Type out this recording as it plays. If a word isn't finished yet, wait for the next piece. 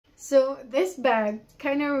So this bag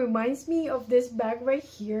kind of reminds me of this bag right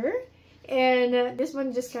here. And this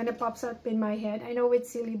one just kind of pops up in my head. I know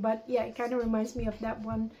it's silly, but yeah, it kind of reminds me of that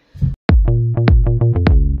one.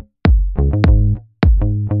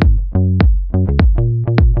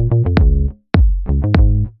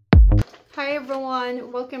 Hi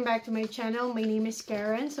everyone, welcome back to my channel. My name is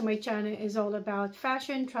Karen. So my channel is all about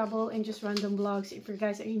fashion, travel, and just random vlogs. If you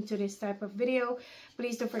guys are into this type of video,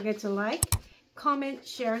 please don't forget to like, comment,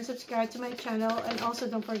 share, and subscribe to my channel. And also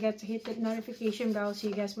don't forget to hit that notification bell so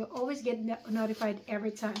you guys will always get notified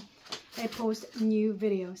every time I post new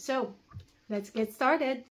videos. So let's get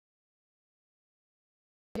started.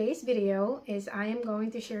 Today's video is I am going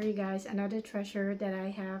to share you guys another treasure that I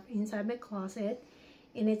have inside my closet,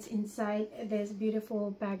 and it's inside this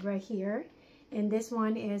beautiful bag right here. And this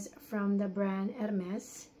one is from the brand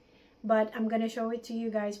Hermes, but I'm gonna show it to you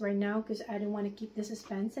guys right now because I don't want to keep the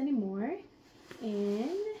suspense anymore. And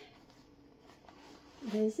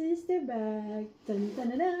this is the bag. Dun, dun,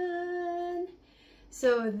 dun, dun.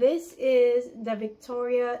 So this is the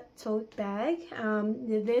Victoria Tote bag.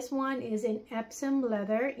 This one is in Epsom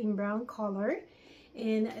leather in brown color,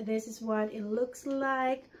 and this is what it looks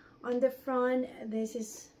like on the front. This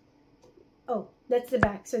is, oh, that's the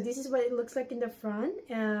back. So this is what it looks like in the front.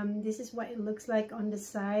 This is what it looks like on the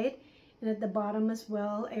side and at the bottom as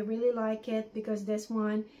well. I really like it because this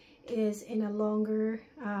one is in a longer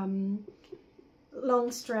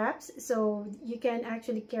long straps, so you can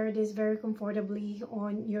actually carry this very comfortably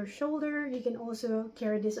on your shoulder. You can also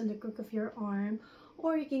carry this on the crook of your arm,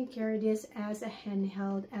 or you can carry this as a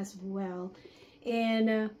handheld as well.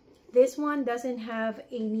 And this one doesn't have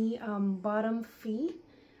any bottom feet.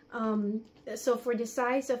 So for the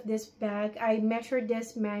size of this bag, I measured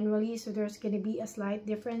this manually, so there's going to be a slight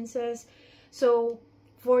differences. So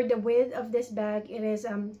for the width of this bag, it is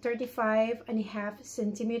 35.5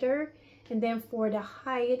 centimeter, and then for the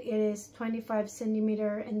height it is 25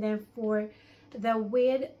 centimeter, and then for the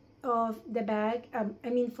width of the bag,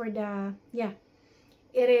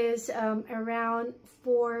 it is around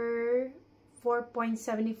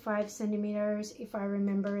 4.75 centimeters if I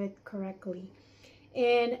remember it correctly.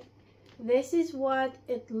 And this is what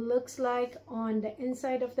it looks like on the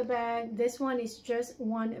inside of the bag. This one is just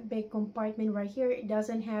one big compartment right here. It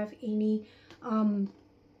doesn't have any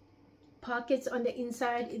pockets on the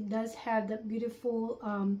inside. It does have the beautiful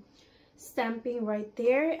stamping right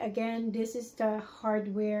there. Again, this is the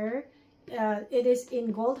hardware. It is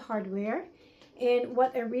in gold hardware. And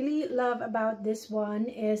what I really love about this one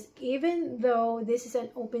is, even though this is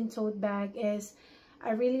an open tote bag, is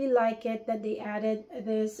I really like it that they added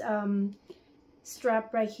this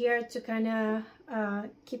strap right here to kind of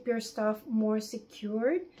keep your stuff more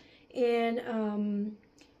secured. And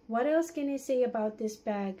what else can I say about this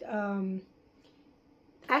bag?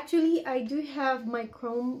 Actually, I do have my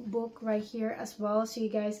Chromebook right here as well, so you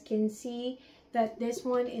guys can see that this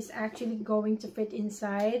one is actually going to fit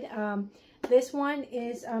inside. This one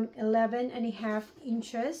is 11.5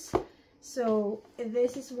 inches. So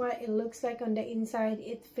this is what it looks like on the inside.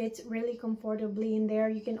 It fits really comfortably in there.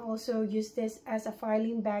 You can also use this as a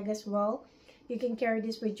filing bag as well. You can carry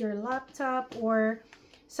this with your laptop or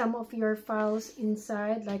some of your files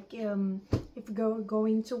inside, like if you're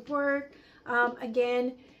going to work.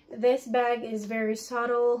 Again, this bag is very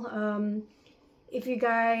subtle. If you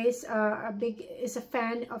guys are a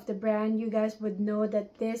fan of the brand, you guys would know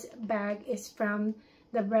that this bag is from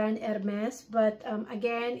the brand Hermes, but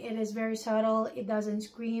again, it is very subtle. It doesn't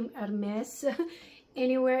scream Hermes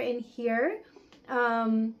anywhere in here.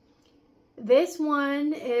 This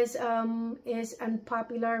one is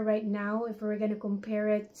unpopular right now if we're gonna compare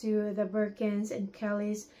it to the Birkins and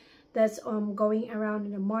Kellys that's going around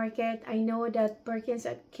in the market. I know that Birkins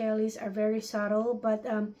and Kellys are very subtle, but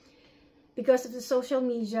because of the social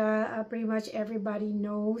media, pretty much everybody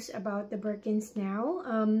knows about the Birkins now.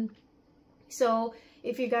 So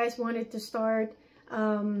if you guys wanted to start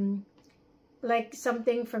like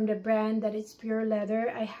something from the brand that it's pure leather,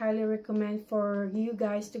 I highly recommend for you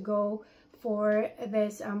guys to go for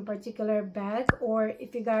this particular bag. Or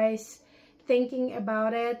if you guys thinking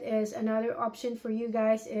about it, is another option for you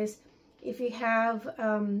guys is if you have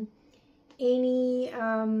any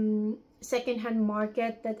secondhand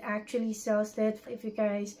market that actually sells it. If you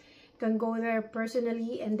guys can go there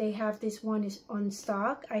personally and they have this one is on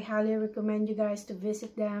stock, I highly recommend you guys to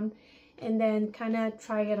visit them and then kind of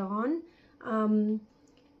try it on.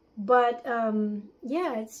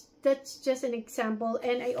 Yeah, that's just an example.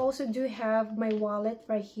 And I also do have my wallet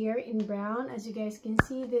right here in brown. As you guys can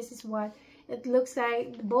see, this is what it looks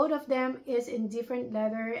like. Both of them is in different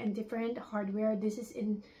leather and different hardware. This is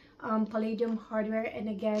in palladium hardware, and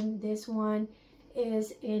again this one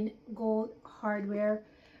is in gold hardware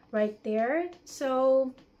right there.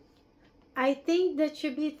 So I think that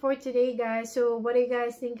should be it for today, guys. So what do you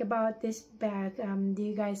guys think about this bag? Do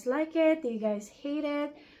you guys like it? Do you guys hate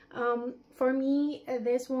it? For me,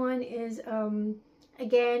 this one is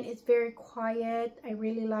again, it's very quiet. I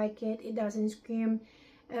really like it. It doesn't scream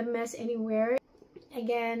a mess anywhere.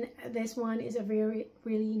 Again, this one is a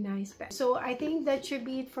really nice bag. So I think that should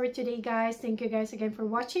be it for today, guys. Thank you guys again for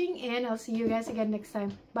watching, and I'll see you guys again next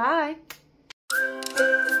time. Bye.